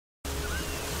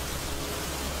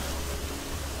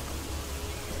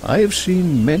I have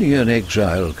seen many an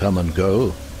exile come and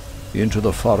go, into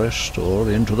the forest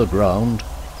or into the ground.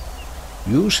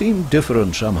 You seem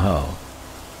different somehow.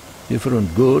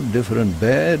 Different good, different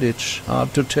bad, it's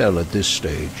hard to tell at this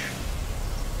stage.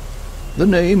 The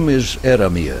name is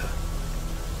Eramir,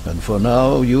 and for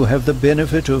now you have the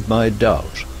benefit of my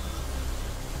doubt.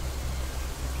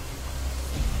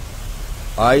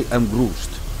 I am Groost.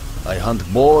 I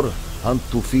hunt boar, hunt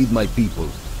to feed my people,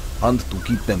 hunt to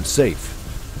keep them safe.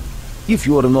 If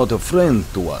you are not a friend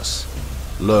to us,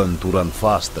 learn to run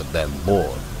faster than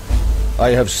boar. I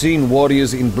have seen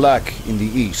warriors in black in the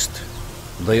east.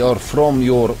 They are from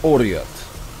your Oriat.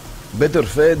 Better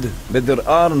fed, better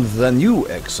armed than you,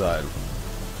 Exile.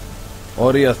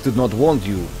 Oriath did not want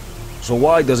you, so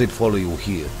why does it follow you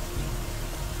here?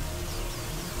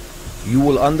 You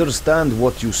will understand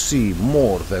what you see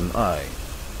more than I.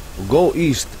 Go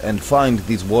east and find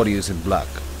these warriors in black.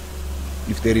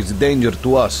 If there is danger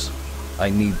to us, I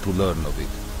need to learn of it.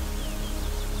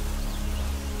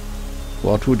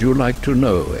 What would you like to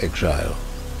know, Exile?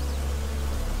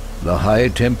 The High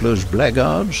Templar's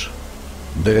blackguards?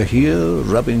 They're here,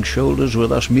 rubbing shoulders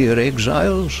with us mere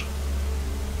exiles?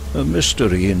 A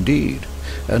mystery indeed,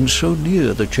 and so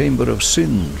near the Chamber of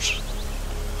Sins.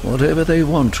 Whatever they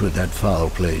want with that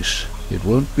foul place, it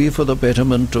won't be for the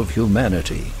betterment of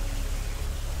humanity.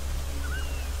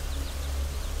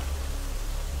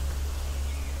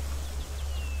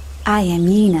 I am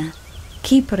Yena,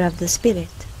 Keeper of the Spirit.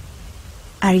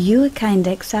 Are you a kind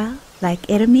exile, like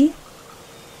Eramir?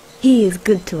 He is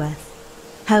good to us,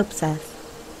 helps us.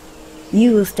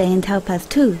 You will stay and help us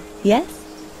too, yes?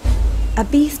 A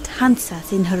beast hunts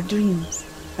us in her dreams,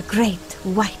 a great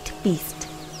white beast,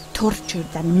 tortured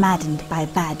and maddened by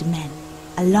bad men,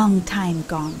 a long time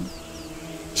gone.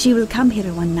 She will come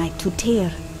here one night to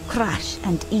tear, crush,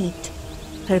 and eat.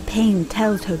 Her pain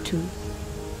tells her to.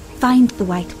 Find the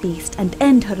white beast and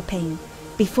end her pain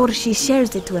before she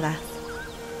shares it with us.